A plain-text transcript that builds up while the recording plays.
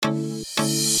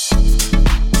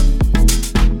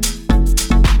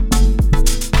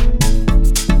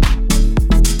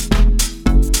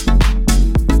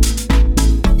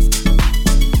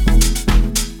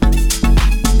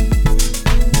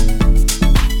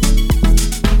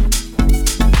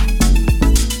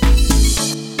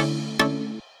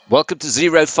Welcome to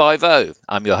 050.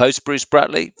 I'm your host, Bruce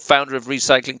Bratley, founder of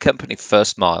recycling company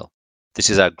First Mile. This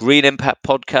is our Green Impact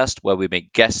podcast where we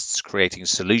meet guests creating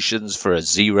solutions for a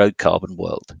zero carbon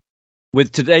world.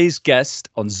 With today's guest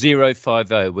on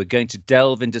 050, we're going to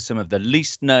delve into some of the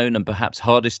least known and perhaps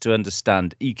hardest to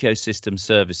understand ecosystem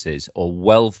services or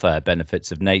welfare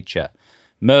benefits of nature.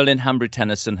 Merlin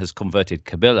Hanbury-Tennyson has converted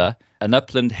Cabilla, an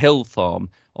upland hill farm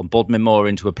on Bodmin Moor,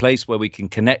 into a place where we can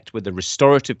connect with the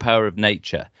restorative power of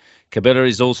nature. Cabilla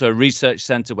is also a research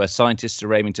centre where scientists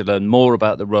are aiming to learn more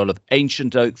about the role of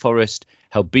ancient oak forest,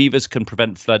 how beavers can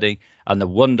prevent flooding, and the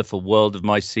wonderful world of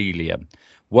mycelium.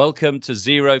 Welcome to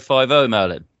 050,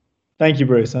 Merlin. Thank you,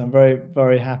 Bruce. I'm very,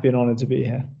 very happy and honoured to be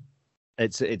here.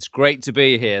 It's great to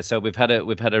be here. So we've had a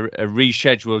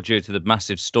reschedule due to the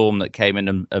massive storm that came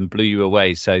in and blew you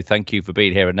away. So thank you for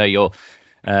being here. I know you're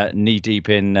knee deep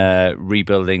in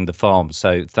rebuilding the farm.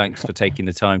 So thanks for taking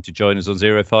the time to join us on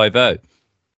 050.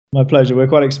 My pleasure. We're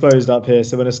quite exposed up here,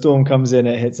 so when a storm comes in,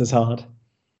 it hits us hard.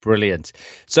 Brilliant.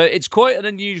 So it's quite an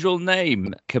unusual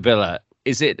name, Cabilla.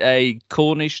 Is it a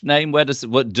Cornish name?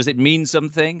 Does it mean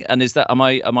something? And is that am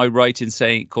I right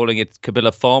in calling it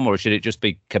Cabilla Farm, or should it just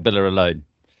be Cabilla alone?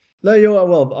 No,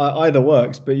 either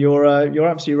works, but you're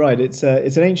absolutely right. It's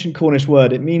an ancient Cornish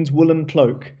word. It means woolen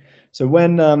cloak. So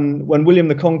when William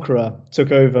the Conqueror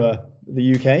took over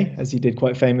the UK, as he did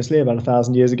quite famously about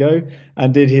 1,000 years ago,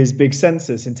 and did his big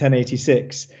census in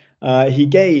 1086, he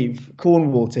gave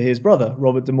Cornwall to his brother,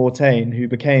 Robert de Mortain, who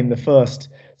became the first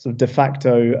sort of de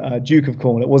facto Duke of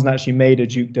Cornwall. It wasn't actually made a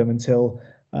dukedom until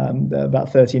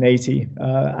about 1380,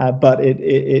 but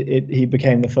he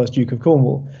became the first Duke of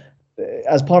Cornwall.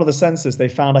 As part of the census, they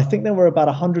found, I think there were about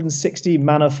 160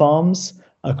 manor farms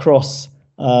across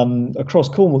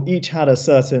Cornwall. Each had a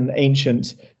certain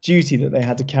ancient duty that they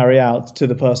had to carry out to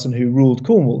the person who ruled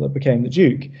Cornwall, that became the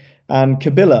Duke. And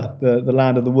Cabilla, the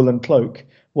land of the woolen cloak,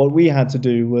 what we had to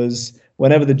do was,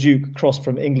 whenever the Duke crossed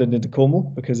from England into Cornwall,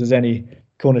 because as any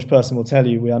Cornish person will tell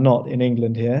you, we are not in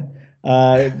England here,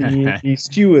 the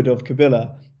steward of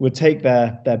Cabilla would take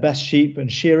their best sheep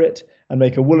and shear it and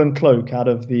make a woolen cloak out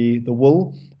of the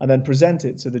wool, and then present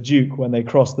it to the Duke when they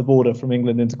crossed the border from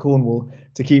England into Cornwall,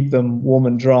 to keep them warm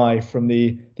and dry from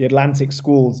the Atlantic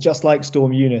squalls, just like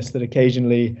Storm Eunice, that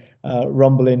occasionally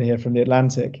rumble in here from the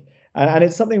Atlantic. And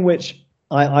it's something which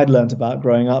I'd learned about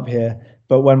growing up here.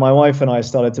 But when my wife and I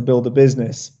started to build the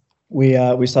business, we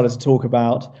started to talk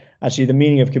about actually the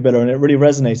meaning of Cabilla, and it really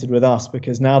resonated with us,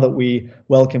 because now that we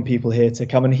welcome people here to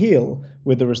come and heal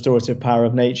with the restorative power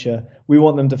of nature, we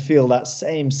want them to feel that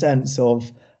same sense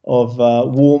of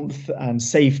warmth and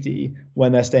safety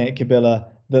when they're staying at Cabilla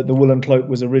that the woolen cloak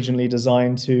was originally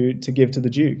designed to give to the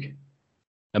Duke.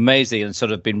 Amazing, and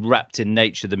sort of been wrapped in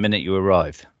nature the minute you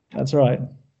arrive. That's right.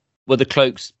 Were the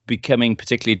cloaks becoming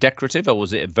particularly decorative, or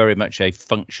was it very much a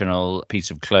functional piece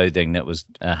of clothing that was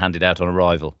handed out on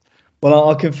arrival? Well,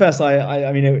 I'll confess,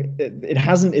 I mean, it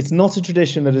hasn't. It's not a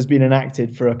tradition that has been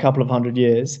enacted for a couple of 100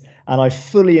 years, and I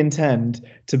fully intend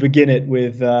to begin it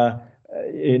with, now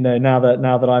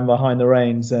that I'm behind the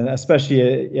reins, and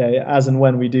especially as and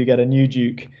when we do get a new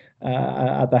Duke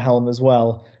at the helm as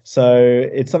well. So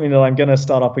it's something that I'm going to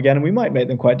start up again, and we might make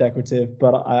them quite decorative,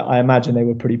 but I imagine they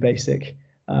were pretty basic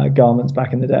garments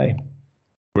back in the day.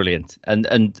 Brilliant,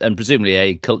 and presumably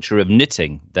a culture of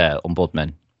knitting there on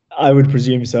Bodmin. I would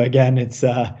presume so. Again, it's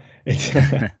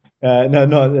definitely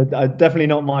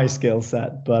not my skill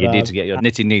set. But you need to get your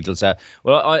knitting needles out.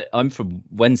 Well, I'm from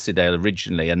Wensleydale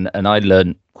originally, and I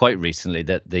learned quite recently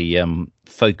that the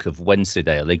folk of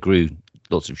Wensleydale, they grew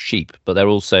lots of sheep, but they're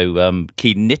also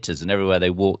keen knitters, and everywhere they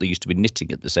walk, they used to be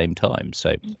knitting at the same time.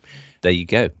 So there you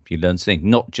go. You learn something.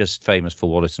 Not just famous for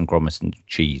Wallace and Gromit and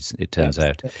cheese, it turns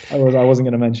out. I wasn't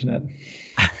going to mention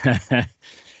it.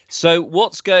 So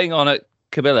what's going on at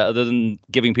Cabilla, other than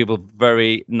giving people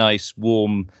very nice,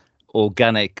 warm,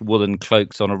 organic woolen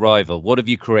cloaks on arrival? What have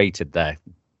you created there?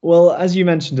 Well, as you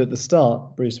mentioned at the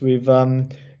start, Bruce,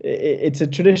 it's a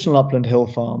traditional upland hill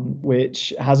farm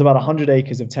which has about 100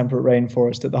 acres of temperate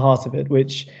rainforest at the heart of it,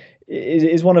 which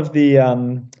is one of the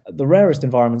rarest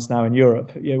environments now in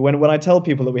Europe. When I tell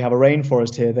people that we have a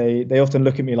rainforest here, they often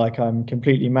look at me like I'm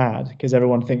completely mad, because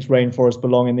everyone thinks rainforests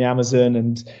belong in the Amazon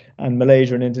and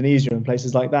Malaysia and Indonesia and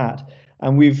places like that.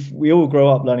 And we all grow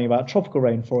up learning about tropical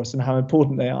rainforests and how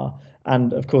important they are.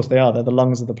 And of course they're the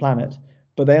lungs of the planet.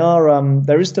 But they are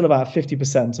there is still about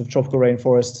 50% of tropical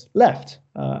rainforest left.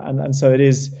 And so it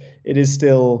is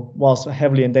still, whilst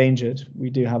heavily endangered, we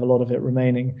do have a lot of it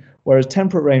remaining. Whereas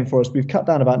temperate rainforest, we've cut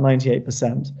down about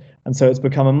 98%. And so it's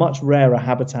become a much rarer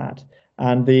habitat.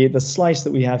 And the slice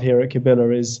that we have here at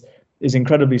Cabilla is is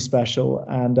incredibly special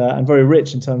and very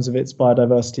rich in terms of its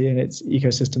biodiversity and its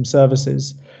ecosystem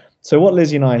services. So what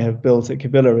Lizzie and I have built at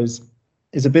Kabila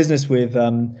is a business with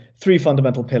three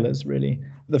fundamental pillars, really.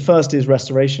 The first is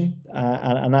restoration,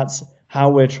 and that's how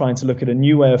we're trying to look at a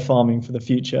new way of farming for the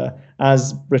future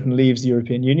as Britain leaves the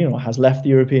European Union, or has left the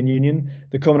European Union.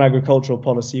 The Common Agricultural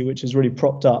Policy, which has really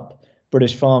propped up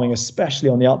British farming, especially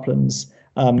on the uplands,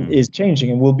 is changing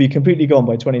and will be completely gone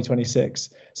by 2026.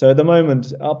 So at the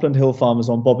moment, upland hill farmers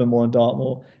on Bobbin Moor and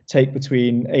Dartmoor take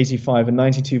between 85 and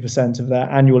 92% of their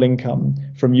annual income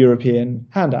from European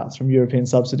handouts, from European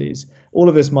subsidies. All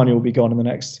of this money will be gone in the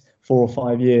next 4 or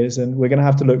 5 years, and we're going to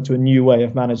have to look to a new way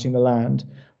of managing the land,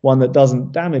 one that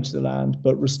doesn't damage the land,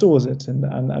 but restores it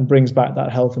and brings back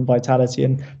that health and vitality.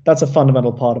 And that's a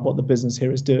fundamental part of what the business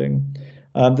here is doing.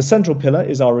 The central pillar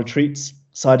is our retreats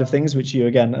side of things, which you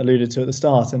again alluded to at the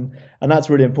start, and that's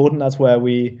really important. That's where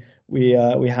we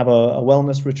have a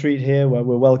wellness retreat here, where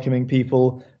we're welcoming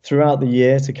people throughout the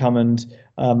year to come and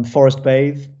forest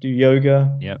bathe, do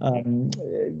yoga,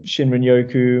 Shinrin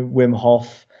Yoku, Wim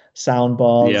Hof, sound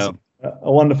baths.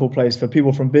 A wonderful place for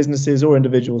people from businesses or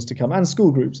individuals to come, and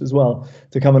school groups as well,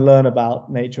 to come and learn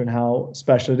about nature and how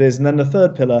special it is. And then the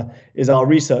third pillar is our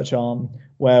research arm,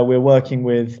 where we're working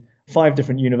with 5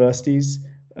 different universities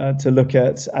to look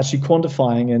at actually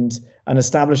quantifying and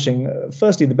establishing,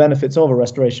 firstly, the benefits of a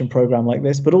restoration program like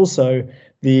this, but also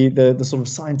the sort of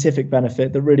scientific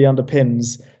benefit that really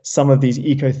underpins some of these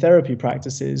ecotherapy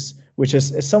practices, which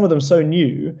is some of them so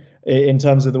new in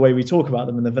terms of the way we talk about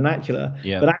them in the vernacular.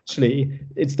 But actually,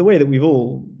 it's the way that we've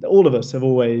all of us have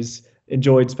always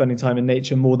enjoyed spending time in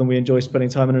nature more than we enjoy spending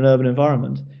time in an urban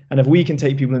environment. And if we can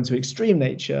take people into extreme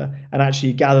nature and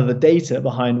actually gather the data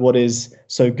behind what is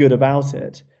so good about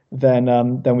it,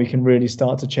 then we can really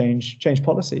start to change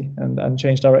policy and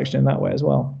change direction in that way as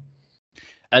well.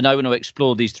 And I want to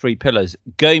explore these 3 pillars.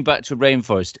 Going back to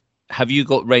rainforest, have you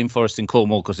got rainforest in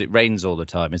Cornwall because it rains all the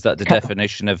time? Is that the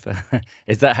definition of,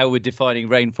 is that how we're defining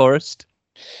rainforest?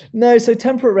 No, so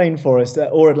temperate rainforest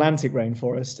or Atlantic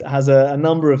rainforest has a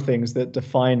number of things that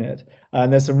define it.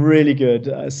 And there's some really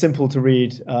good, simple to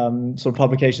read sort of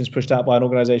publications pushed out by an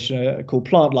organization called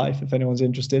Plant Life, if anyone's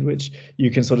interested, which you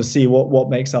can sort of see what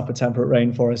makes up a temperate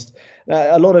rainforest.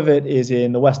 A lot of it is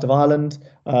in the west of Ireland,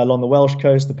 along the Welsh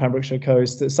coast, the Pembrokeshire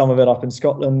coast, some of it up in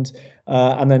Scotland,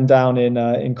 and then down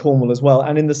in Cornwall as well.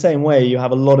 And in the same way, you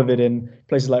have a lot of it in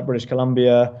places like British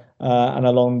Columbia and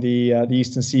along the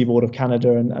eastern seaboard of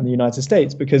Canada and the United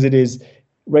States, because it is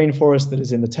rainforest that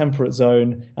is in the temperate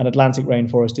zone, and Atlantic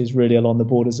rainforest is really along the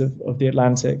borders of the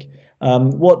Atlantic.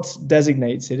 What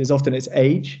designates it is often its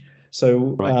age.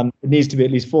 So it needs to be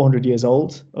at least 400 years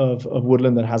old of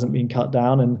woodland that hasn't been cut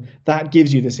down. And that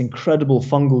gives you this incredible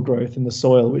fungal growth in the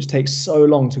soil, which takes so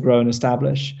long to grow and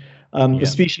establish. The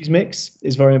species mix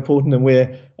is very important, and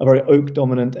we're a very oak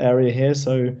dominant area here.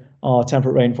 So our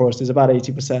temperate rainforest is about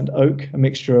 80% oak, a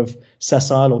mixture of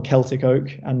sessile or Celtic oak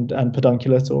and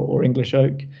pedunculate or English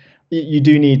oak. You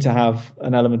do need to have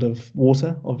an element of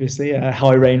water, obviously,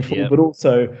 high rainfall, but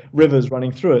also rivers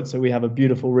running through it. So we have a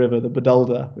beautiful river, the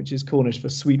Budalder, which is Cornish for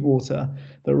sweet water,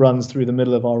 that runs through the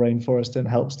middle of our rainforest and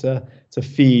helps to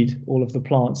feed all of the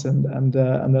plants and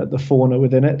the fauna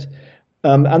within it.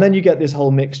 And then you get this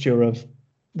whole mixture of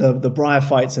the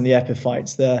bryophytes and the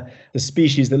epiphytes, the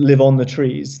species that live on the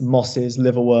trees, mosses,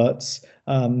 liverworts,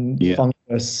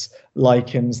 fungus,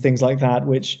 lichens, things like that,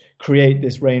 which create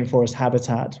this rainforest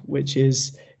habitat, which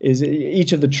is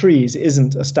each of the trees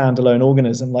isn't a standalone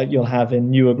organism like you'll have in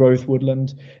newer growth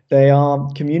woodland. They are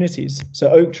communities. So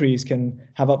oak trees can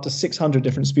have up to 600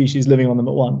 different species living on them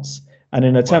at once. And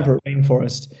in a temperate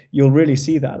rainforest, you'll really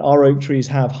see that. Our oak trees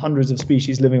have hundreds of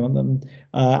species living on them,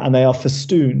 and they are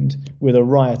festooned with a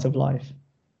riot of life.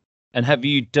 And have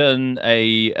you done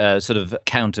a sort of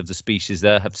count of the species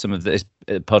there? Have some of this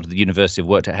part of the university have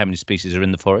worked out how many species are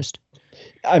in the forest?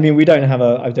 I mean,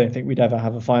 I don't think we'd ever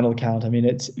have a final count. I mean,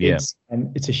 it's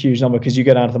a huge number, because you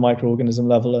go down to the microorganism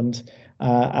level, and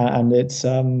it's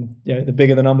the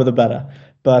bigger the number, the better.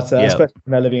 But especially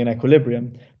when they're living in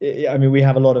equilibrium. I mean, we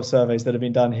have a lot of surveys that have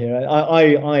been done here.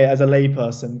 I as a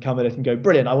layperson, come at it and go,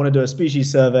 brilliant, I want to do a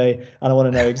species survey, and I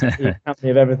want to know exactly how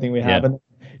many of everything we have. And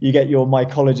you get your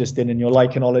mycologist in, and your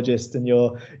lichenologist, and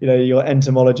your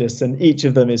entomologist, and each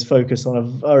of them is focused on a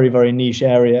very, very niche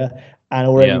area. And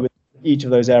already with each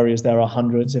of those areas, there are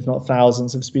hundreds, if not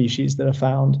thousands, of species that are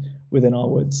found within our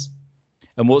woods.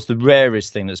 And what's the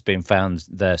rarest thing that's been found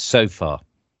there so far?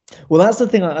 Well, that's the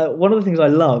thing. One of the things I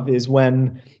love is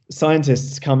when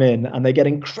scientists come in and they get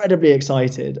incredibly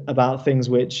excited about things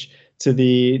which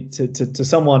to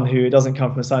someone who doesn't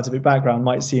come from a scientific background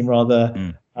might seem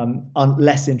rather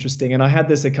less interesting. And I had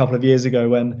this a couple of years ago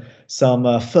when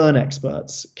some fern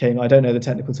experts came. I don't know the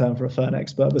technical term for a fern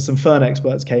expert, but some fern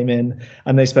experts came in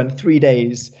and they spent 3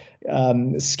 days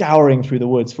scouring through the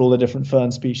woods for all the different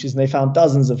fern species, and they found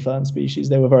dozens of fern species.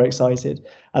 They were very excited,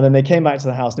 and then they came back to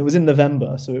the house, and it was in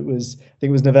November, so I think it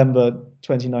was November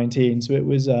 2019, so it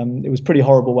was pretty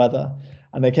horrible weather.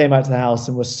 And they came back to the house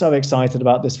and were so excited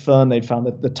about this fern they'd found,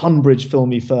 the Tunbridge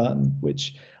filmy fern,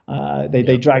 which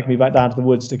they dragged me back down to the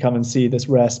woods to come and see this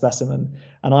rare specimen.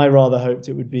 And I rather hoped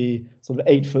it would be sort of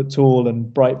 8 foot tall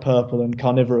and bright purple and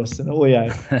carnivorous. And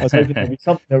I was hoping there'd be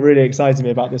something that really excited me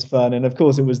about this fern. And of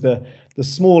course, it was the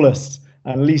smallest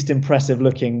and least impressive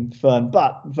looking fern,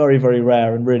 but very, very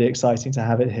rare and really exciting to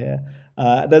have it here.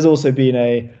 There's also been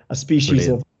a species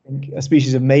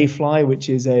of mayfly, which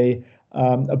is a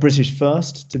British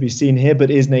first to be seen here, but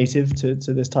is native to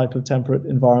this type of temperate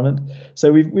environment.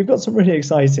 So we've got some really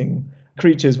exciting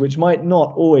creatures, which might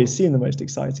not always seem the most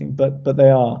exciting, but they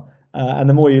are. And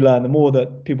the more you learn, the more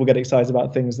that people get excited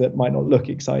about things that might not look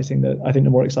exciting, that I think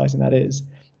the more exciting that is.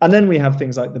 And then we have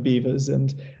things like the beavers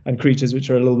and creatures which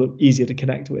are a little bit easier to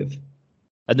connect with.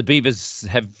 And the beavers,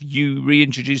 have you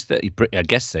reintroduced that? I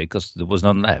guess so, because there was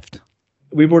none left.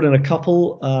 We brought in a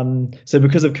couple. So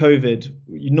because of COVID,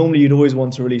 normally you'd always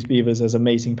want to release beavers as a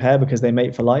mating pair because they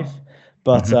mate for life.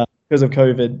 But because of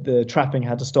COVID, the trapping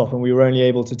had to stop, and we were only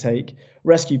able to take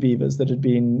rescue beavers that had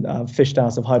been fished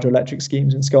out of hydroelectric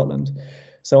schemes in Scotland.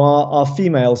 So our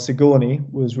female Sigourney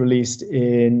was released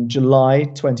in July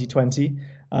 2020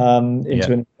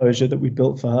 into an enclosure that we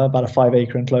built for her, about a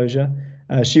 5-acre enclosure.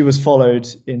 She was followed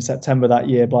in September that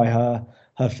year by her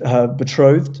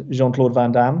betrothed, Jean-Claude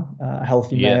Van Damme, a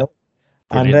healthy male.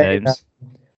 Brilliant names.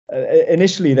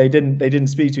 Initially, they didn't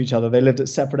speak to each other. They lived at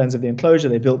separate ends of the enclosure.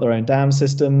 They built their own dam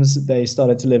systems. They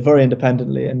started to live very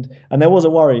independently, and there was a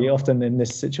worry often in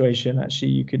this situation.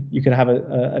 Actually, you could have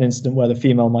an incident where the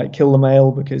female might kill the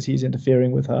male because he's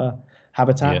interfering with her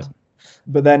habitat. Yeah.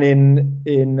 But then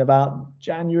in about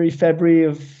January, February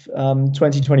of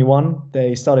 2021,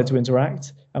 they started to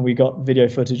interact, and we got video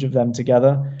footage of them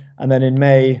together. And then in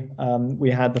May,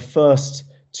 we had the first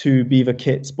 2 beaver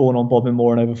kits born on Bodmin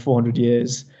Moor in over 400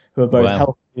 years, who are both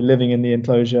healthily living in the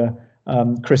enclosure,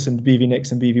 christened BV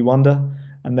Nix and BV Wonder.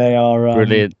 And they are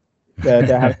brilliant. They're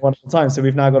having a wonderful time. So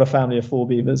we've now got a family of 4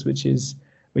 beavers, which is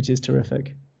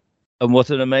terrific. And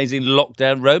what an amazing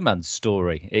lockdown romance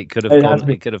story. It could have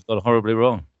gone horribly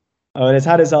wrong. Oh, and it's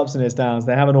had its ups and its downs.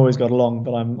 They haven't always got along,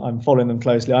 but I'm following them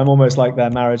closely. I'm almost like their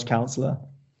marriage counselor.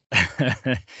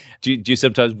 do you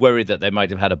sometimes worry that they might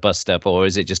have had a bust up, or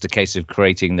is it just a case of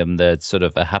creating them the sort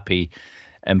of a happy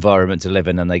environment to live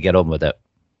in and they get on with it?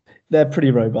 They're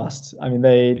pretty robust. I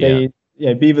mean,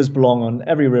 beavers belong on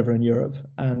every river in Europe,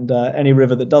 and any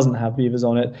river that doesn't have beavers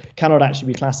on it cannot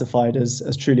actually be classified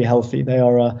as truly healthy. They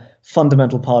are a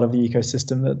fundamental part of the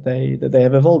ecosystem that they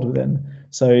have evolved within.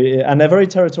 So, and they're very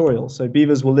territorial. So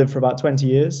beavers will live for about 20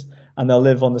 years, and they'll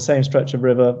live on the same stretch of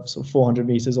river, sort of 400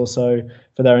 meters or so,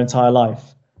 for their entire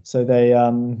life. So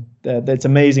it's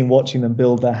amazing watching them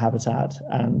build their habitat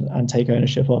and take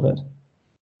ownership of it.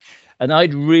 And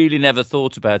I'd really never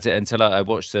thought about it until I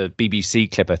watched a BBC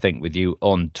clip, I think, with you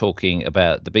on talking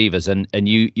about the beavers. And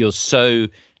you're so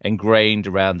ingrained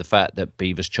around the fact that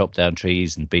beavers chop down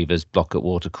trees and beavers block at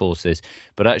water courses.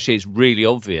 But actually, it's really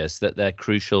obvious that they're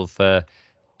crucial for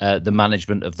the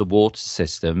management of the water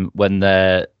system when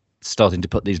they're starting to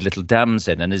put these little dams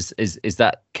in. And is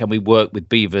that, can we work with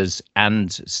beavers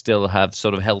and still have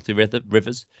sort of healthy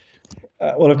rivers?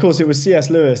 Well, of course, it was C.S.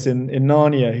 Lewis in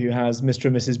Narnia who has Mr.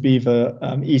 and Mrs. Beaver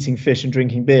eating fish and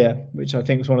drinking beer, which I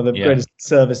think was one of the greatest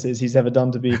services he's ever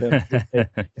done to beaver.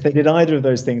 If they did either of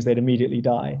those things, they'd immediately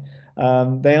die.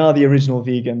 They are the original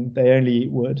vegan. They only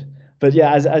eat wood. But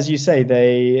yeah, as you say,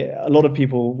 a lot of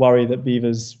people worry that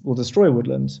beavers will destroy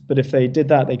woodland. But if they did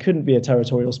that, they couldn't be a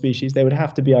territorial species. They would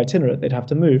have to be itinerant. They'd have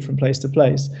to move from place to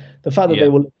place. The fact that they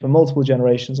will live for multiple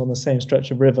generations on the same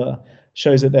stretch of river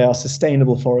shows that they are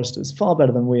sustainable foresters, far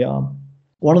better than we are.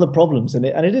 One of the problems, and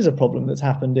it is a problem that's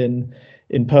happened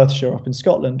in Perthshire up in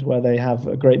Scotland, where they have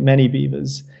a great many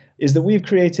beavers, is that we've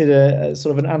created a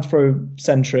sort of an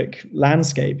anthropocentric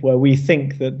landscape where we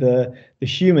think that the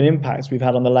human impacts we've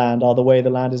had on the land are the way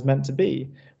the land is meant to be.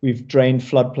 We've drained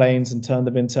floodplains and turned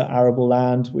them into arable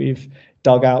land. We've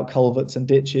dug out culverts and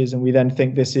ditches, and we then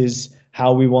think this is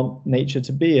how we want nature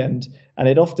to be. And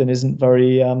it often isn't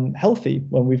very healthy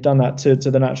when we've done that to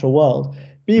the natural world.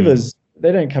 Beavers,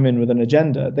 they don't come in with an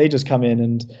agenda. They just come in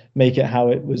and make it how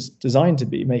it was designed to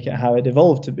be, make it how it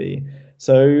evolved to be.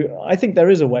 So I think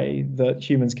there is a way that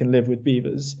humans can live with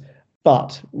beavers.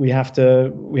 but we have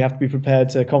to be prepared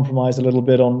to compromise a little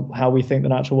bit on how we think the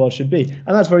natural world should be.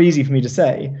 And that's very easy for me to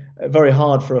say, very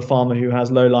hard for a farmer who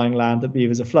has low-lying land that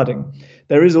beavers are flooding.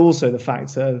 There is also the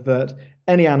factor that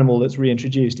any animal that's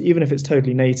reintroduced, even if it's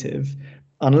totally native,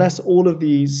 unless all of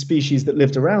the species that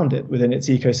lived around it within its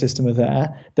ecosystem are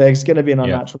there, there's going to be an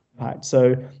unnatural impact.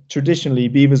 So traditionally,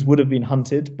 beavers would have been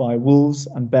hunted by wolves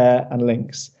and bear and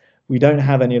lynx. We don't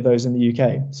have any of those in the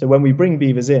UK. So when we bring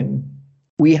beavers in,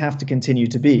 we have to continue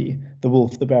to be the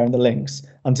wolf, the bear, and the lynx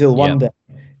until one day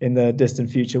in the distant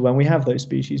future when we have those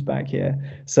species back here.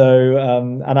 So,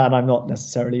 and I'm not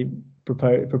necessarily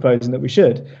proposing that we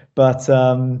should, but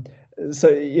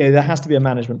so there has to be a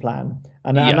management plan.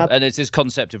 And it's this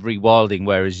concept of rewilding,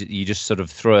 whereas you just sort of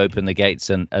throw open the gates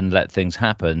and let things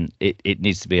happen. It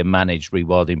needs to be a managed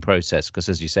rewilding process because,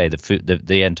 as you say,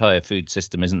 the entire food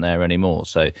system isn't there anymore.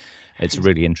 So it's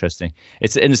really interesting.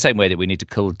 It's in the same way that we need to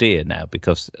cull deer now,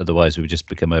 because otherwise we would just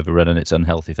become overrun and it's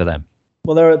unhealthy for them.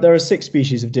 Well, there are 6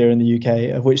 species of deer in the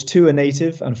UK, of which 2 are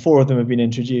native and 4 of them have been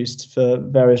introduced for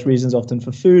various reasons, often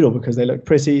for food or because they look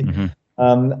pretty. Mm-hmm.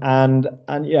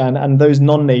 And those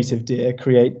non-native deer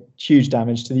create huge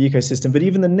damage to the ecosystem. But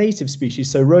even the native species,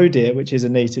 so roe deer, which is a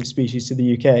native species to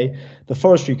the UK, the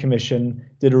Forestry Commission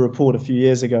did a report a few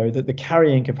years ago that the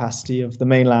carrying capacity of the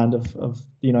mainland of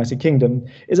the United Kingdom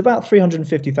is about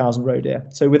 350,000 roe deer.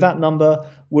 So with that number,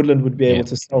 woodland would be able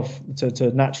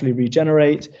to naturally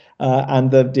regenerate, and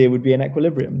the deer would be in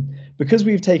equilibrium. Because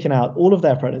we've taken out all of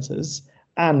their predators,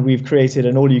 and we've created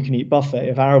an all-you-can-eat buffet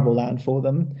of arable land for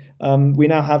them, we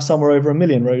now have somewhere over 1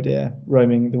 million roe deer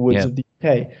roaming the woods of the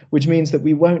UK, which means that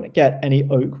we won't get any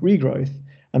oak regrowth.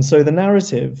 And so the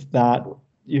narrative that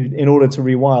in order to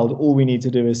rewild, all we need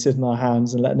to do is sit in our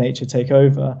hands and let nature take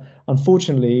over.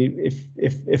 Unfortunately,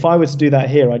 if I were to do that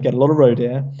here, I'd get a lot of roe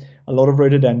deer, a lot of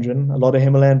rhododendron, a lot of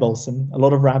Himalayan balsam, a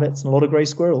lot of rabbits, and a lot of grey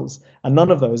squirrels. And none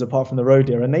of those, apart from the roe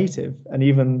deer, are native. And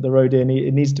even the roe deer,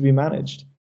 it needs to be managed.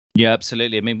 Yeah,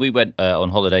 absolutely. I mean, we went on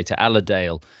holiday to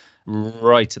Allerdale,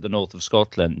 right at the north of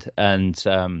Scotland, and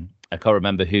I can't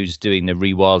remember who's doing the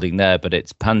rewilding there, but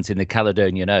it's planting the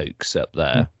Caledonian oaks up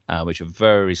there, which are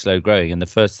very slow growing. And the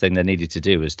first thing they needed to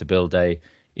do was to build a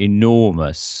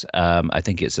enormous, I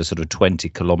think it's a sort of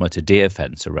 20-kilometre deer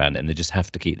fence around it, and they just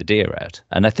have to keep the deer out.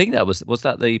 And I think that was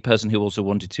that the person who also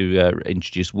wanted to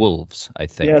introduce wolves, I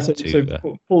think. Yeah,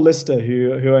 so Paul Lister,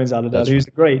 who owns Allerdale, who's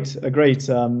a great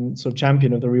sort of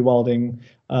champion of the rewilding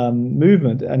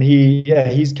movement, and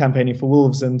he's campaigning for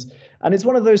wolves, and it's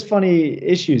one of those funny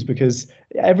issues because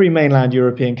every mainland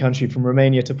European country from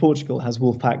Romania to Portugal has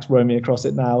wolf packs roaming across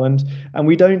it now, and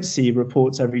we don't see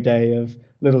reports every day of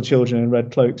little children in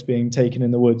red cloaks being taken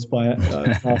in the woods by a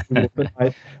wolf at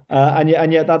night.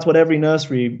 And yet that's what every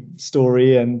nursery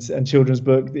story and children's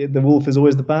book, the wolf is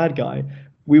always the bad guy.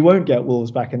 We won't get wolves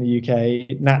back in the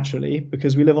UK naturally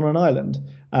because we live on an island.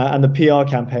 And the PR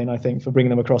campaign, I think, for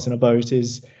bringing them across in a boat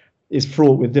is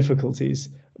fraught with difficulties.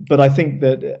 But I think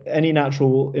that any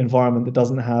natural environment that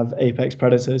doesn't have apex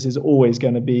predators is always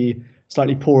going to be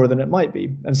slightly poorer than it might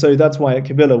be. And so that's why at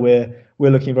Kabila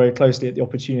we're looking very closely at the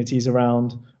opportunities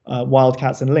around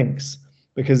wildcats and lynx,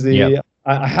 because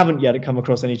I haven't yet come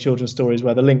across any children's stories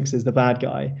where the lynx is the bad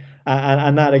guy.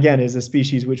 And that, again, is a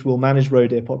species which will manage roe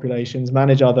deer populations,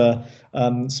 manage other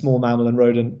small mammal and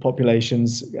rodent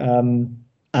populations,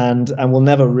 and will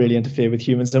never really interfere with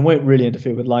humans and won't really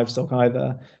interfere with livestock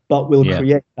either, but will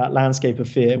create that landscape of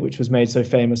fear, which was made so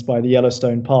famous by the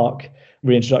Yellowstone Park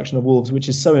reintroduction of wolves, which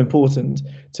is so important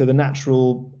to the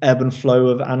natural ebb and flow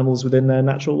of animals within their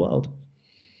natural world.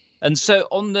 And so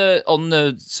on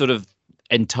the sort of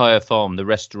entire farm, the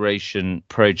restoration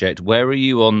project, where are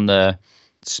you on the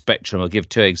spectrum? I'll give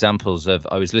 2 examples of,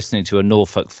 I was listening to a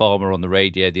Norfolk farmer on the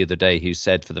radio the other day who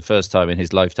said for the first time in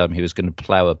his lifetime he was going to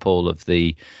plough up all of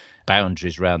the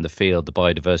boundaries around the field, the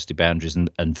biodiversity boundaries,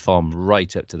 and farm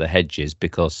right up to the hedges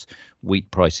because wheat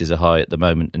prices are high at the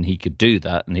moment, and he could do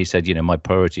that. And he said, my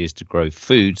priority is to grow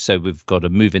food, so we've got to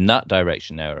move in that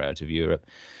direction now out of Europe,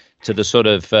 to the sort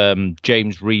of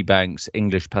James Rebank's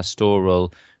English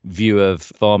pastoral view of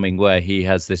farming, where he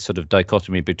has this sort of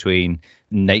dichotomy between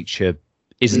nature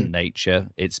isn't nature,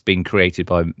 it's been created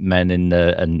by men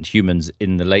and humans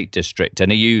in the Lake District.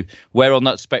 And where on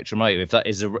that spectrum are you,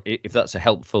 if that's a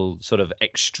helpful sort of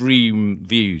extreme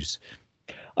views?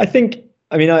 I think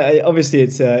I mean, obviously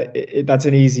it's that's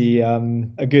an easy,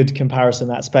 a good comparison,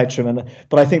 that spectrum,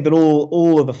 but I think that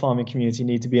all of the farming community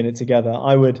need to be in it together.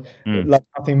 I would love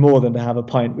nothing more than to have a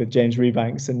pint with James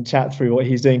Rebanks and chat through what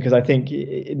he's doing, because I think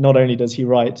not only does he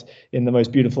write in the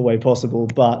most beautiful way possible,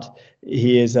 but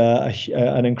he is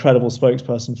an incredible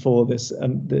spokesperson for this,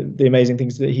 the amazing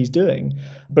things that he's doing.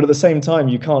 But at the same time,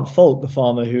 you can't fault the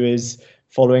farmer who is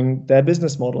following their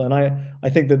business model, and I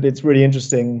think that it's really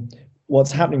interesting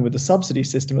what's happening with the subsidy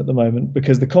system at the moment,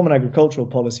 because the Common Agricultural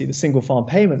Policy, the single farm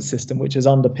payment system, which has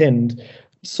underpinned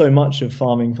so much of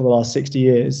farming for the last 60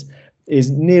 years,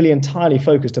 is nearly entirely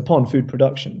focused upon food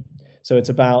production. So it's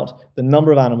about the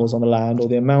number of animals on the land, or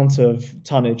the amount of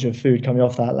tonnage of food coming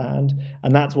off that land,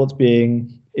 and that's what's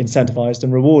being incentivized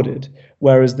and rewarded.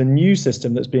 Whereas the new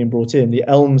system that's being brought in, the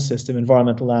ELM system,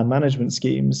 environmental land management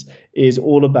schemes, is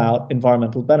all about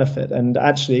environmental benefit. And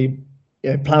actually,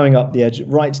 ploughing up the edge,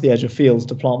 right to the edge of fields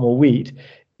to plant more wheat,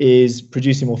 is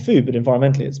producing more food, but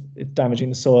environmentally it's damaging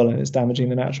the soil and it's damaging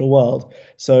the natural world.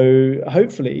 So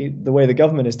hopefully the way the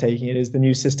government is taking it is the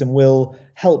new system will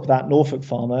help that Norfolk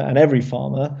farmer and every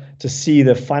farmer to see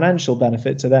the financial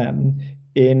benefit to them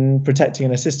in protecting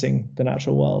and assisting the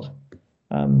natural world.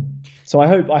 So I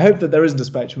hope that there isn't a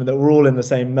spectrum and that we're all in the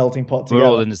same melting pot together. We're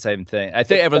all in the same thing. I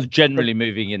think everyone's generally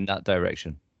moving in that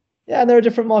direction. Yeah, and there are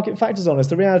different market factors on this.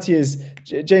 The reality is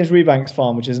James Rebanks'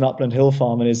 farm, which is an upland hill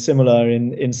farm and is similar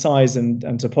in size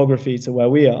and topography to where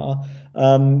we are,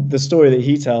 the story that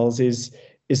he tells is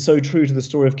so true to the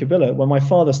story of Kabila. When my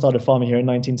father started farming here in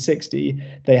 1960,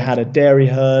 they had a dairy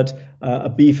herd, a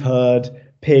beef herd,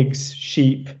 pigs,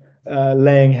 sheep,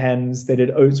 laying hens. They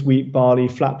did oats, wheat, barley,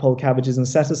 flat pole cabbages, and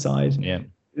set aside. Yeah.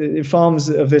 Farms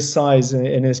of this size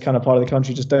in this kind of part of the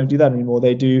country just don't do that anymore.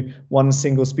 They do one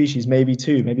single species, maybe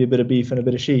two, maybe a bit of beef and a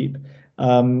bit of sheep.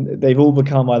 They've all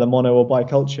become either mono or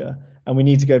biculture, and we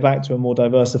need to go back to a more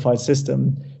diversified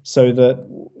system so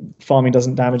that farming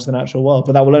doesn't damage the natural world.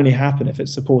 But that will only happen if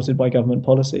it's supported by government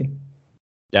policy.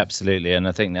 Absolutely, and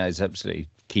I think that is absolutely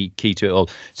key to it all.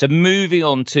 So moving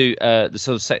on to the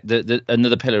sort of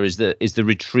another pillar is the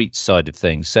retreat side of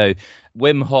things. So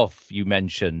Wim Hof, you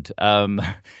mentioned,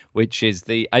 which is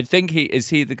I think he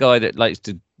the guy that likes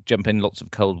to jump in lots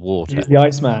of cold water. He's the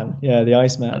Iceman. Yeah, the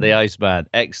Iceman. The Iceman.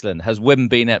 Excellent. Has Wim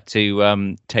been up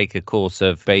to take a course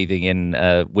of bathing in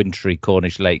wintry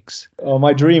Cornish lakes? Oh,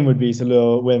 my dream would be to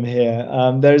lure Wim here.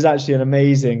 There's actually an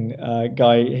amazing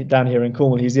guy down here in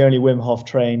Cornwall. He's the only Wim Hof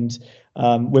trained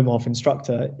Wim Hof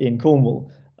instructor in Cornwall.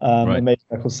 Right. A mate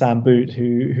called Sam Boot,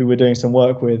 who we're doing some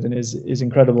work with, and is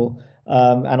incredible.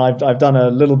 And I've done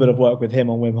a little bit of work with him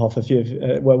on Wim Hof,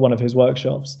 one of his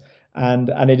workshops, and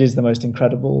it is the most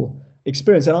incredible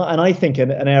experience. And I think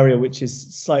an area which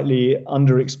is slightly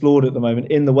underexplored at the moment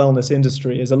in the wellness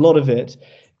industry is a lot of it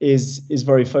is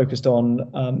very focused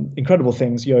on incredible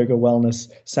things: yoga, wellness,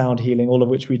 sound healing, all of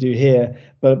which we do here.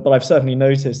 But I've certainly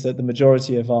noticed that the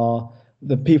majority of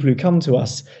the people who come to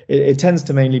us, it tends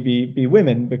to mainly be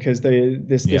women, because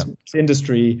this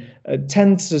industry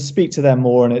tends to speak to them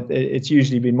more, and it's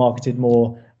usually been marketed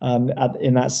more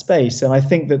in that space. And I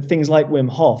think that things like Wim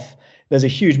Hof, there's a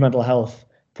huge mental health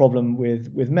problem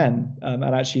with men, and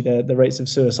actually the rates of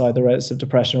suicide, the rates of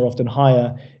depression are often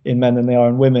higher in men than they are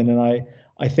in women. And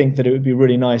I think that it would be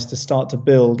really nice to start to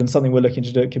build, and something we're looking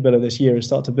to do at Kabila this year is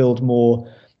start to build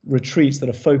more retreats that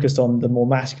are focused on the more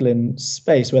masculine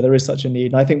space where there is such a need.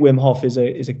 And I think Wim Hof is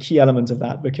a key element of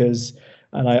that, because,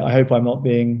 and I hope I'm not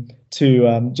being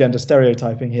too gender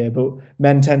stereotyping here, but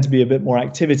men tend to be a bit more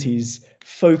activities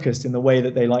focused in the way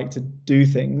that they like to do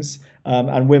things.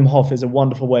 And Wim Hof is a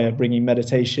wonderful way of bringing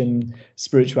meditation,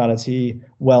 spirituality,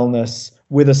 wellness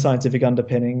with a scientific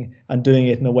underpinning, and doing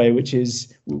it in a way which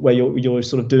is where you're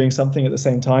sort of doing something at the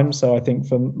same time. So I think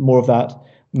for more of that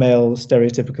male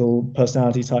stereotypical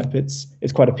personality type, it's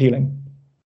quite appealing.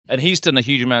 And he's done a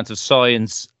huge amount of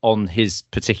science on his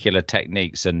particular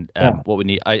techniques, and what we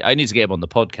need. I need to get him on the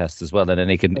podcast as well, and then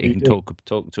he can talk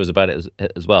to us about it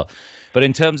as well. But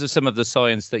in terms of some of the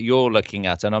science that you're looking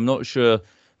at, and I'm not sure,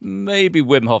 maybe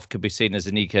Wim Hof could be seen as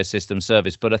an ecosystem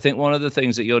service, but I think one of the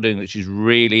things that you're doing, which is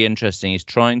really interesting, is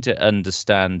trying to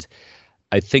understand.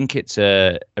 I think it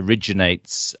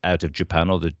originates out of Japan,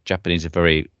 or the Japanese are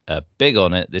very big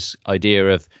on it. This idea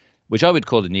of, which I would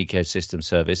call an ecosystem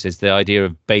service, is the idea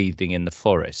of bathing in the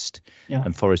forest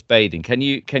and forest bathing. Can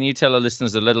you tell our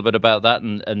listeners a little bit about that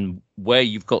and where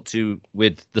you've got to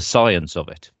with the science of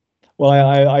it? Well,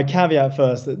 I caveat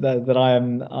first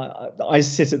that I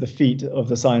sit at the feet of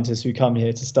the scientists who come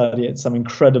here to study it, some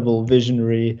incredible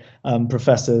visionary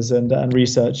professors and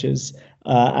researchers,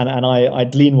 and I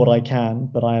glean what I can,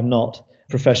 but I am not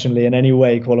professionally in any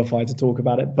way qualified to talk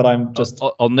about it, but I'm just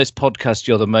on this podcast.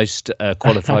 You're the most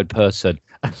qualified person.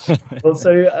 Well,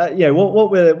 so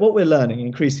what we're learning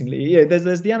increasingly,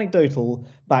 there's the anecdotal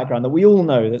background that we all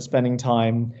know that spending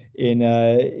time in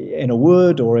a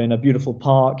wood or in a beautiful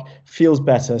park feels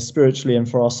better spiritually and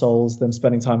for our souls than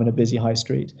spending time in a busy high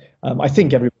street. I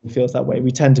think everybody feels that way.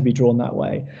 We tend to be drawn that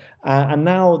way, and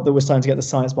now that we're starting to get the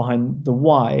science behind the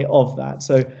why of that,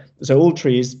 so all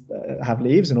trees have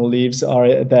leaves, and all leaves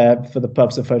are there for the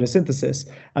purpose of photosynthesis.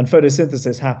 And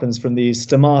photosynthesis happens from these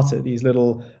stomata, these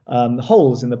little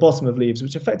holes in the bottom of leaves,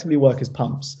 which effectively work as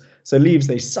pumps. So leaves,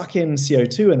 they suck in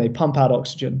CO2 and they pump out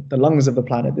oxygen, the lungs of the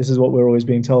planet. This is what we're always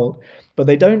being told. But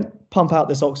they don't pump out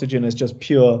this oxygen as just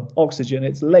pure oxygen.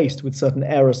 It's laced with certain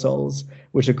aerosols,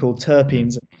 which are called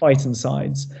terpenes and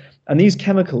phytoncides. And these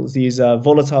chemicals, these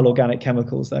volatile organic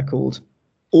chemicals, they're called,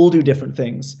 all do different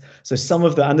things. So some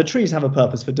of and the trees have a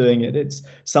purpose for doing it. It's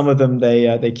some of them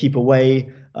they keep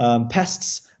away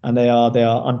pests, and they are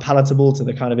unpalatable to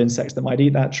the kind of insects that might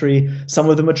eat that tree. Some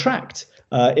of them attract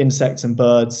insects and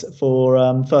birds for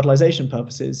fertilization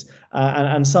purposes,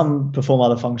 and some perform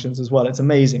other functions as well. It's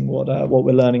amazing what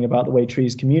we're learning about the way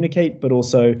trees communicate, but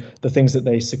also the things that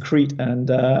they secrete and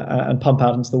pump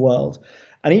out into the world.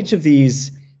 And each of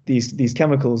these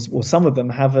chemicals, or some of them,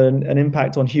 have an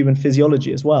impact on human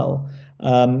physiology as well.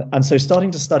 And so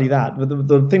starting to study that,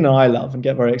 the thing that I love and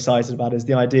get very excited about is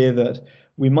the idea that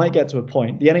we might get to a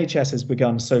point. The NHS has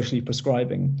begun socially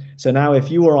prescribing. So now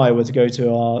if you or I were to go to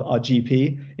our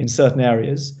GP in certain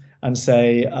areas and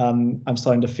say, I'm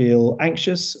starting to feel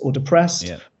anxious or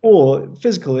depressed, or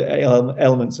physical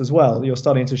ailments as well, you're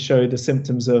starting to show the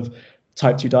symptoms of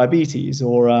type 2 diabetes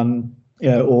or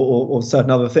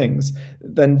certain other things,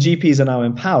 then GPs are now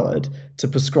empowered to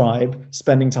prescribe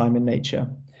spending time in nature.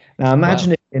 Now,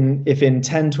 imagine if in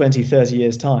 10, 20, 30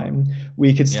 years' time,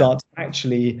 we could start to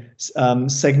actually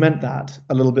segment that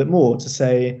a little bit more to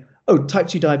say, type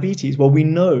 2 diabetes. Well, we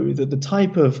know that the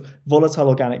type of volatile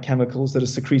organic chemicals that are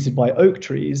secreted by oak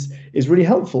trees is really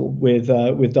helpful with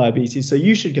diabetes. So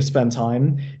you should spend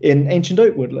time in ancient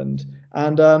oak woodland.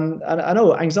 And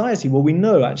anxiety. Well, we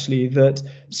know actually that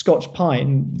Scotch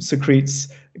pine secretes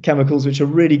chemicals which are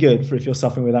really good for if you're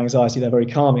suffering with anxiety. They're very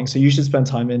calming. So you should spend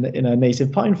time in a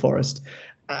native pine forest.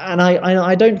 And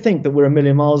I don't think that we're a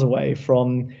million miles away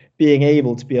from being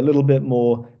able to be a little bit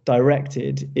more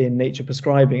directed in nature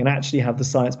prescribing and actually have the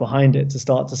science behind it to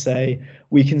start to say,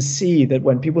 we can see that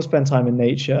when people spend time in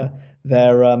nature,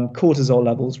 their cortisol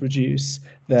levels reduce,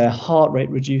 their heart rate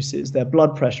reduces, their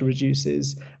blood pressure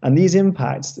reduces. And these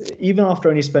impacts, even after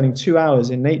only spending 2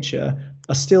 hours in nature,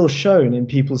 are still shown in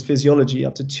people's physiology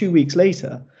up to 2 weeks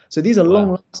later. So these are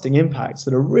long-lasting impacts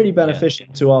that are really beneficial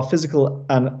to our physical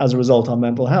and, as a result, our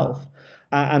mental health.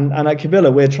 And at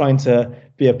Kabila, we're trying to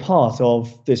be a part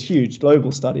of this huge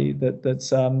global study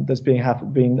that's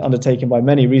being undertaken by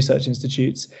many research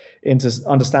institutes into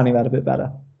understanding that a bit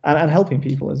better and helping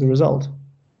people as a result.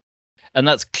 And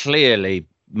that's clearly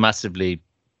massively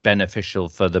beneficial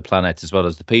for the planet as well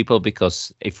as the people,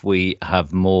 because if we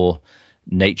have more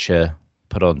nature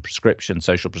put on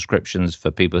social prescriptions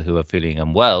for people who are feeling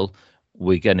unwell,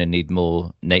 we're going to need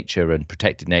more nature and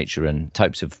protected nature and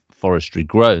types of forestry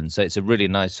grown. So it's a really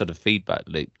nice sort of feedback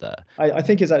loop there. I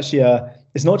think it's actually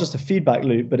it's not just a feedback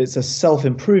loop, but it's a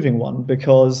self-improving one,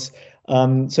 because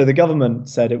so the government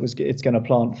said it's going to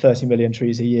plant 30 million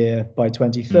trees a year by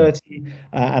 2030,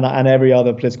 and every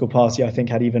other political party, I think,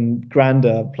 had even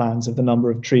grander plans of the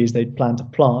number of trees they'd plan to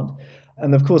plant.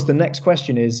 And of course, the next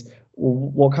question is,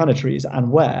 well, what kind of trees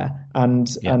and where,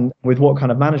 and with what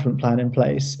kind of management plan in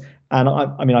place? And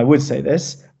I would say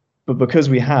this, but because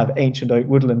we have ancient oak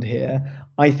woodland here,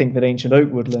 I think that ancient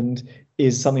oak woodland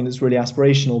is something that's really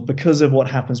aspirational because of what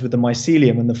happens with the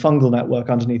mycelium and the fungal network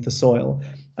underneath the soil.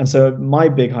 And so my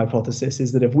big hypothesis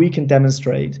is that if we can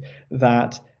demonstrate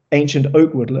that ancient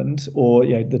oak woodland, or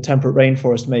the temperate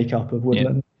rainforest makeup of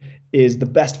woodland, is the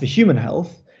best for human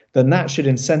health, then that should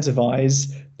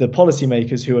incentivize the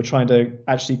policymakers who are trying to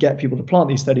actually get people to plant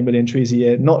these 30 million trees a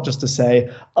year, not just to say,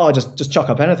 just chuck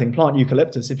up anything, plant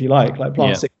eucalyptus if you like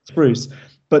plant sick spruce,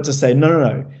 but to say,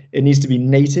 no, it needs to be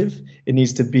native. It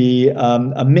needs to be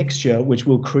a mixture which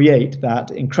will create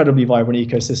that incredibly vibrant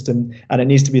ecosystem. And it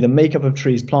needs to be the makeup of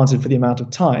trees planted for the amount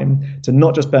of time to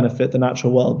not just benefit the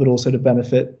natural world, but also to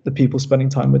benefit the people spending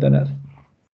time within it.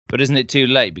 But isn't it too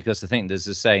late? Because I think there's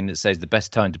a saying that says the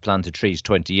best time to plant a tree is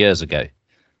 20 years ago.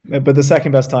 But the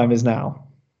second best time is now.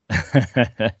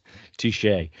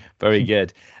 Touché. Very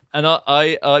good. And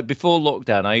I before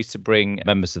lockdown, I used to bring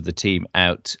members of the team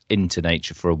out into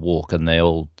nature for a walk, and they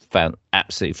all found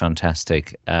absolutely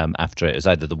fantastic after it. It was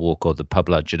either the walk or the pub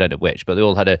lunch, I don't know which, but they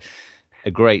all had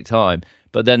a great time.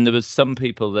 But then there was some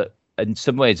people that, in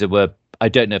some ways, they were, I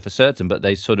don't know for certain, but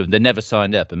they never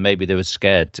signed up, and maybe they were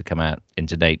scared to come out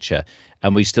into nature.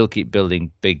 And we still keep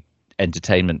building big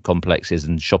entertainment complexes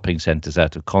and shopping centres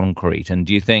out of concrete. And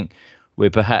do you think we're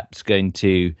perhaps going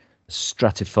to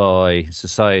stratify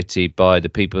society by the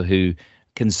people who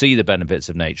can see the benefits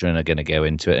of nature and are going to go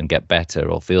into it and get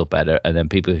better or feel better, and then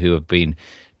people who have been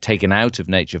taken out of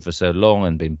nature for so long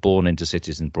and been born into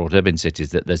cities and brought up in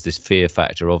cities, that there's this fear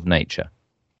factor of nature?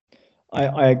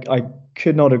 I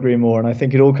could not agree more, and I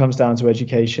think it all comes down to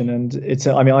education. And it's,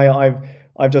 I mean,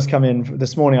 I've just come in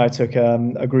this morning. I took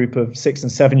a group of 6 and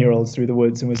 7 year olds through the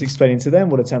woods and was explaining to them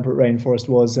what a temperate rainforest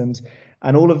was, and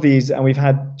all of these. And we've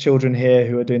had children here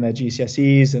who are doing their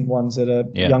GCSEs and ones that are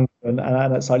younger and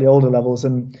at slightly older levels.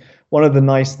 And one of the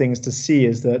nice things to see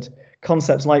is that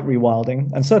concepts like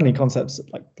rewilding, and certainly concepts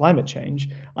like climate change,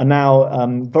 are now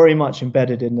very much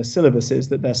embedded in the syllabuses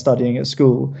that they're studying at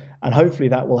school, and hopefully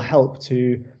that will help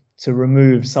to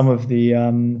remove some of the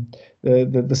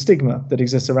stigma that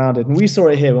exists around it. And we saw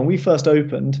it here when we first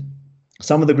opened.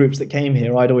 Some of the groups that came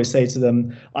here, I'd always say to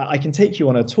them, I can take you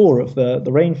on a tour of the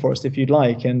rainforest if you'd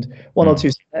like. And one or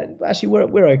two said, actually,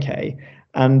 we're okay.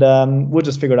 And we'll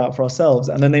just figure it out for ourselves.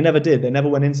 And then they never did. They never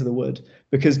went into the wood,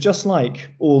 because just like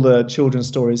all the children's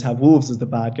stories have wolves as the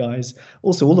bad guys,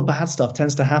 also all the bad stuff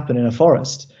tends to happen in a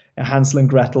forest. Hansel and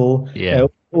Gretel,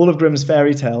 all of Grimm's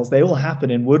fairy tales, they all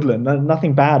happen in woodland.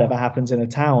 Nothing bad ever happens in a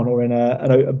town or in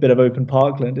a bit of open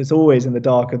parkland. It's always in the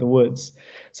dark of the woods.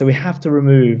 So we have to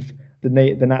remove the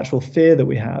natural fear that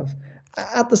we have.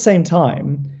 At the same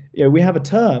time, we have a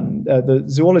term, the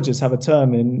zoologists have a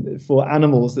term for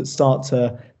animals that start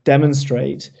to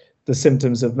demonstrate the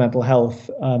symptoms of mental health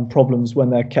problems when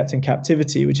they're kept in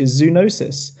captivity, which is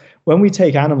zoonosis. When we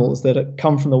take animals that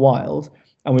come from the wild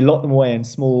and we lock them away in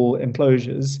small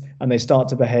enclosures and they start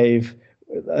to behave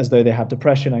as though they have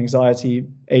depression, anxiety,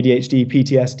 ADHD,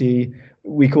 PTSD,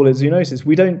 we call it zoonosis.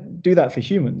 We don't do that for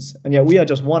humans. And yet we are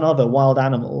just one other wild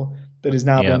animal that is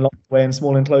now being locked away in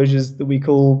small enclosures that we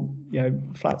call,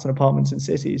 flats and apartments in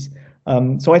cities.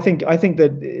 So I think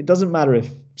that it doesn't matter if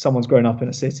someone's grown up in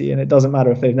a city, and it doesn't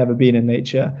matter if they've never been in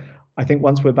nature. I think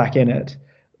once we're back in it,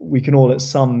 we can all at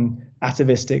some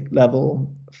atavistic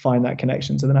level find that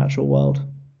connection to the natural world.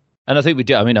 And I think we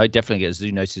do. I mean, I definitely get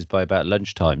zoonosis by about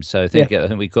lunchtime. So I think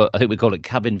we call it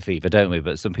cabin fever, don't we?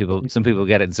 But some people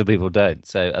get it and some people don't.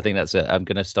 So I think that's it. I'm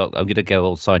going to go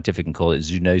all scientific and call it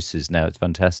zoonosis now. It's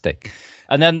fantastic.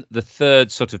 And then the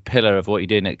third sort of pillar of what you're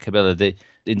doing at Camilla,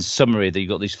 in summary, that you've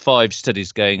got these 5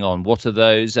 studies going on. What are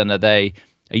those? And are they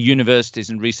universities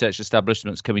and research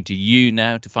establishments coming to you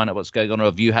now to find out what's going on, or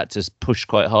have you had to push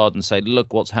quite hard and say,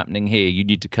 look, what's happening here? You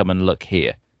need to come and look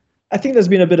here? I think there's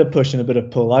been a bit of push and a bit of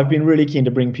pull. I've been really keen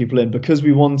to bring people in because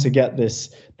we want to get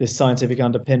this scientific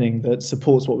underpinning that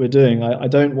supports what we're doing. I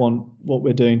don't want what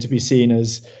we're doing to be seen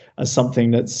as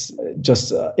something that's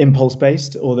just impulse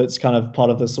based, or that's kind of part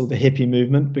of the sort of the hippie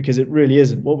movement, because it really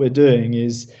isn't. What we're doing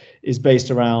is based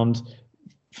around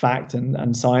fact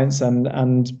and science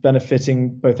and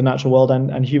benefiting both the natural world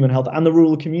and human health and the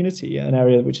rural community, an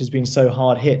area which has been so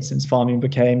hard hit since farming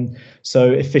became so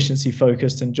efficiency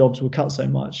focused and jobs were cut so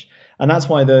much. And that's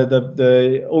why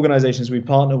the organizations we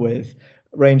partner with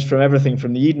range from everything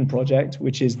from the Eden Project,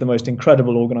 which is the most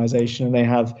incredible organization, and they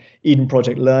have Eden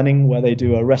Project Learning, where they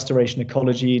do a restoration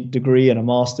ecology degree and a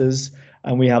master's,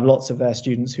 and we have lots of their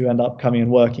students who end up coming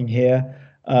and working here,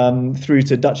 through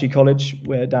to Duchy College,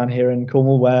 we're down here in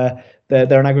Cornwall, where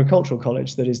they're an agricultural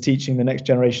college that is teaching the next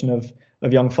generation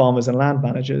of young farmers and land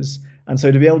managers. And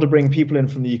so to be able to bring people in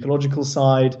from the ecological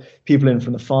side, people in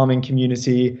from the farming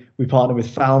community, we partner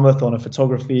with Falmouth on a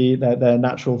photography, their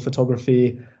natural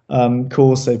photography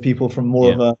course, so people from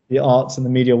more of the arts and the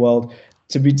media world,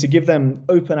 to give them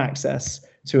open access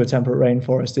to a temperate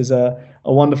rainforest is a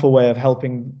wonderful way of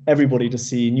helping everybody to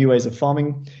see new ways of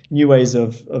farming, new ways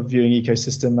of viewing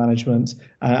ecosystem management,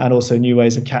 and also new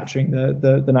ways of capturing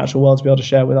the natural world to be able to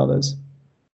share with others.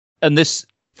 And this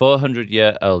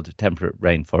 400-year-old temperate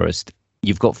rainforest,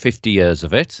 you've got 50 years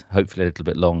of it, hopefully a little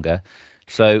bit longer.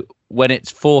 So when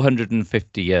it's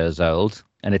 450 years old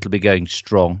and it'll be going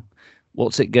strong,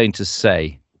 what's it going to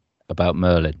say about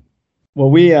Merlin? Well,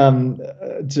 we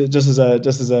just as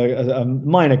a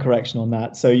minor correction on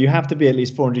that. So you have to be at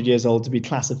least 400 years old to be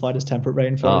classified as temperate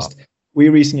rainforest. Oh. We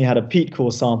recently had a peat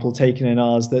core sample taken in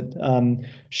ours that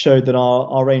showed that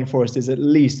our rainforest is at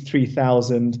least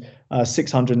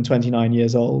 3,629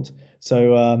 years old.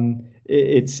 So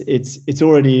it's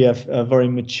already a very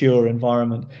mature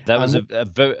environment. That was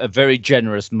a very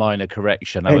generous minor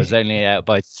correction. I was only out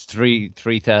by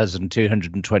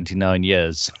 3,229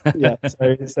 years. Yeah,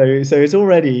 so it's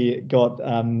already got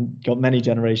many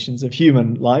generations of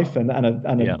human life and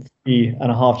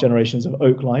 3.5 generations of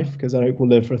oak life, because an oak will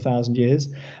live for 1,000 years.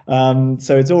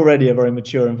 So it's already a very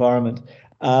mature environment.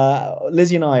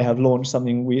 Lizzie and I have launched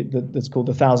something that's called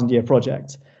the 1,000-Year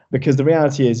Project, because the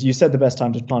reality is, you said the best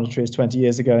time to plant a tree is 20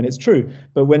 years ago, and it's true.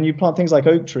 But when you plant things like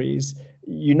oak trees,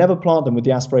 you never plant them with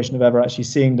the aspiration of ever actually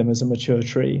seeing them as a mature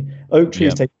tree. Oak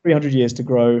trees take 300 years to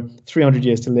grow, 300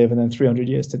 years to live, and then 300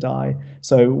 years to die.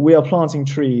 So we are planting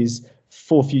trees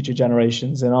for future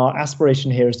generations, and our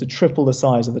aspiration here is to triple the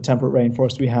size of the temperate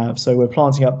rainforest we have. So we're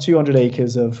planting up 200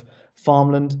 acres of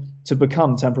farmland to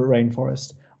become temperate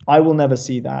rainforest. I will never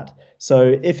see that.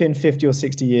 So if in 50 or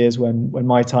 60 years, when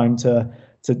my time to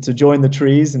join the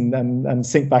trees and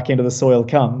sink back into the soil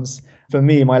comes, for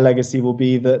me, my legacy will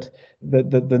be that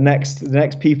the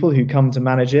next people who come to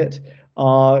manage it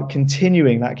are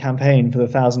continuing that campaign for the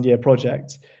 1,000-Year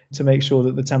Project to make sure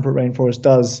that the temperate rainforest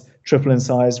does triple in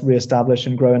size, reestablish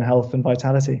and grow in health and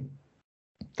vitality.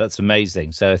 That's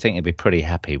amazing. So I think you'd be pretty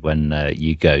happy when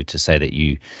you go to say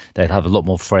that they'd have a lot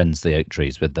more friends, the oak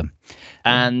trees, with them.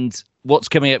 And what's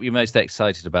coming up you're most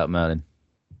excited about, Merlin?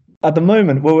 At the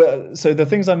moment, so the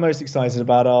things I'm most excited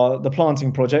about are the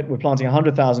planting project. We're planting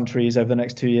 100,000 trees over the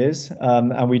next 2 years,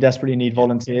 and we desperately need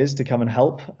volunteers to come and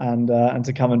help and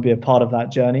to come and be a part of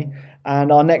that journey.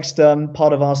 And our next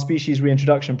part of our species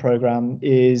reintroduction program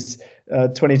is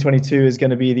 2022 is going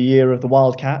to be the year of the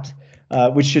wildcat,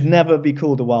 which should never be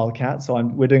called a wildcat. So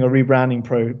we're doing a rebranding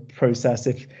process.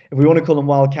 If we want to call them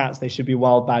wildcats, they should be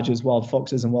wild badgers, wild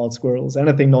foxes, and wild squirrels.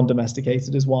 Anything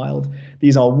non-domesticated is wild.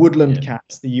 These are woodland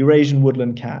cats, the Eurasian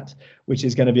woodland cat, which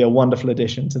is going to be a wonderful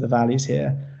addition to the valleys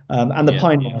here, and the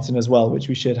pine marten as well, which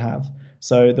we should have.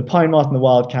 So the pine marten, the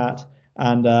wildcat,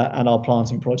 and our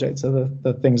planting projects are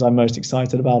the things I'm most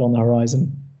excited about on the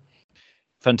horizon.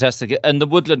 Fantastic. And the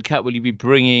woodland cat, will you be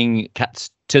bringing cats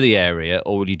to the area,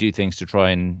 or will you do things to try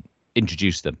and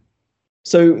introduce them?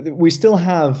 So we still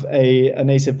have a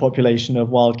native population of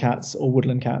wildcats or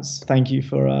woodland cats. Thank you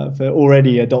for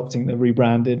already adopting the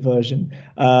rebranded version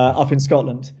up in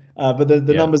Scotland. But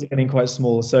the numbers are getting quite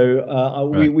small. So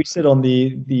we sit on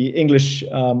the English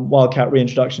wildcat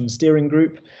reintroduction steering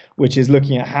group, which is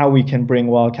looking at how we can bring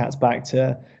wildcats back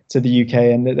to the UK,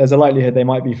 and there's a likelihood they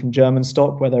might be from German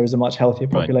stock, where there is a much healthier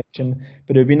population.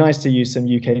 But it would be nice to use some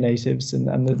UK natives,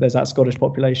 and there's that Scottish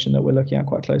population that we're looking at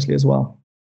quite closely as well.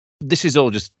 This is all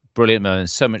just brilliant, man.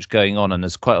 There's so much going on, and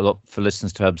there's quite a lot for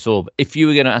listeners to absorb. If you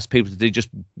were going to ask people to do just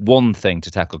one thing to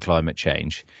tackle climate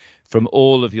change, from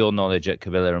all of your knowledge at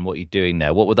Cabilla and what you're doing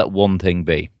now, what would that one thing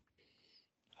be?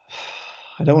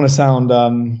 I don't want to sound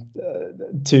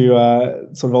too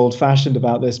sort of old-fashioned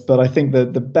about this, but I think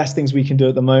that the best things we can do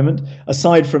at the moment,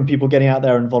 aside from people getting out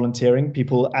there and volunteering,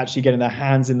 people actually getting their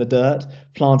hands in the dirt,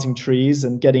 planting trees,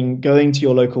 and going to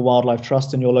your local wildlife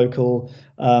trust and your local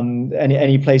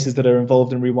any places that are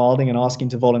involved in rewilding and asking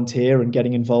to volunteer and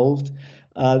getting involved.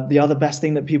 The other best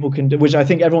thing that people can do, which I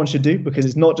think everyone should do, because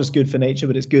it's not just good for nature,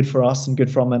 but it's good for us and good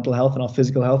for our mental health and our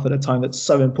physical health at a time that's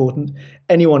so important.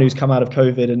 Anyone who's come out of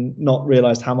COVID and not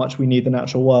realized how much we need the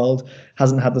natural world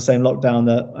hasn't had the same lockdown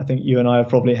that I think you and I have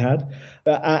probably had.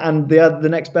 And the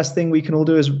next best thing we can all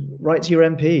do is write to your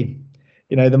MP.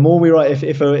 You know, the more we write,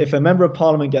 if a member of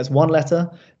parliament gets one letter,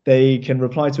 they can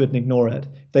reply to it and ignore it.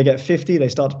 If they get 50, they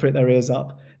start to prick their ears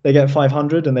up. They get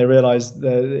 500 and they realize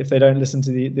that if they don't listen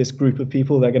to this group of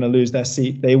people, they're going to lose their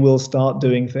seat. They will start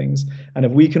doing things. And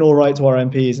if we can all write to our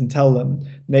MPs and tell them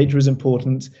nature is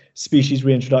important, species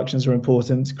reintroductions are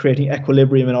important, creating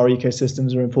equilibrium in our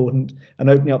ecosystems are important,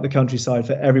 and opening up the countryside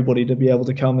for everybody to be able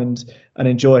to come and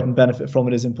enjoy it and benefit from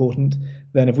it is important,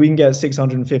 then if we can get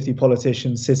 650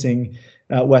 politicians sitting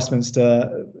at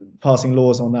Westminster passing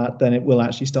laws on that, then it will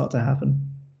actually start to happen.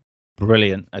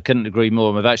 Brilliant. I couldn't agree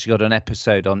more. We've actually got an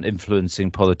episode on influencing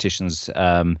politicians,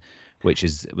 which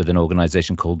is with an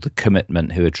organisation called The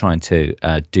Commitment, who are trying to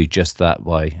do just that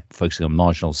by focusing on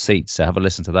marginal seats. So have a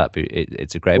listen to that.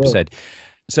 It's a great episode.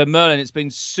 So, Merlin, it's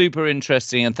been super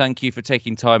interesting, and thank you for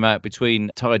taking time out between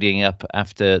tidying up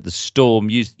after the storm.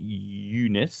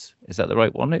 Eunice, is that the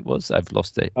right one? It was. I've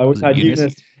lost it. I had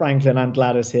Eunice, Franklin, and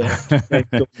Gladys here.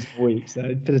 Week,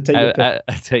 so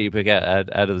take your pick out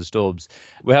of the storms.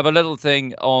 We have a little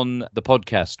thing on the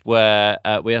podcast where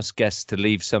we ask guests to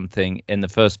leave something in the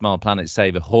First Mile Planet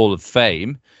Saver Hall of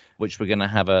Fame, which we're going to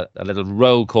have a little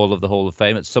roll call of the Hall of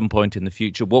Fame at some point in the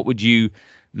future. What would you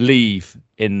leave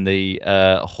in the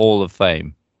Hall of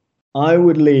Fame? I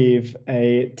would leave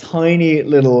a tiny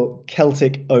little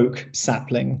Celtic oak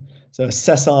sapling, so a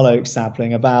sessile oak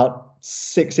sapling, about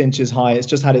 6 inches high. It's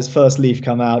just had its first leaf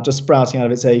come out, just sprouting out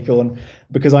of its acorn,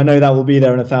 because I know that will be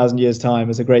there in 1,000 years' time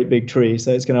as a great big tree.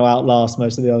 So it's going to outlast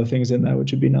most of the other things in there,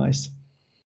 which would be nice.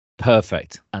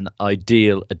 Perfect. An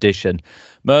ideal addition.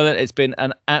 Merlin, it's been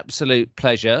an absolute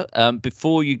pleasure.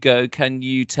 Before you go, can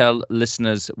you tell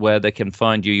listeners where they can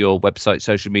find you, your website,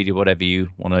 social media, whatever you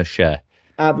want to share?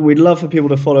 We'd love for people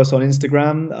to follow us on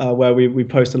Instagram, where we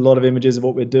post a lot of images of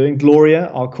what we're doing. Gloria,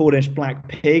 our Cornish black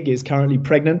pig, is currently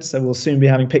pregnant, so we'll soon be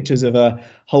having pictures of a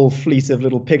whole fleet of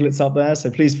little piglets up there. So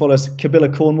please follow us,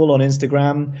 Kabila Cornwall, on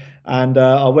Instagram. And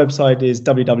our website is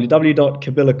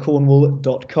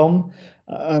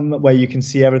www.kabilacornwall.com, where you can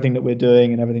see everything that we're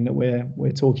doing and everything that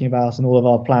we're talking about and all of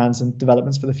our plans and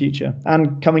developments for the future.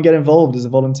 And come and get involved as a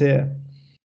volunteer.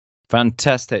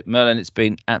 Fantastic. Merlin, it's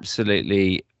been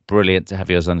absolutely brilliant to have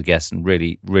you as a guest, and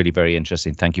really, really very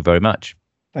interesting. Thank you very much.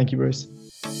 Thank you, Bruce.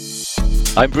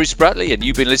 I'm Bruce Bratley, and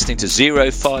you've been listening to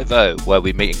 050, where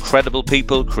we meet incredible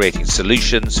people creating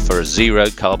solutions for a zero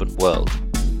carbon world.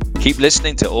 Keep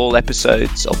listening to all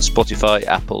episodes on Spotify,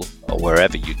 Apple, or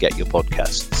wherever you get your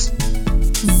podcasts.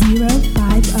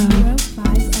 050.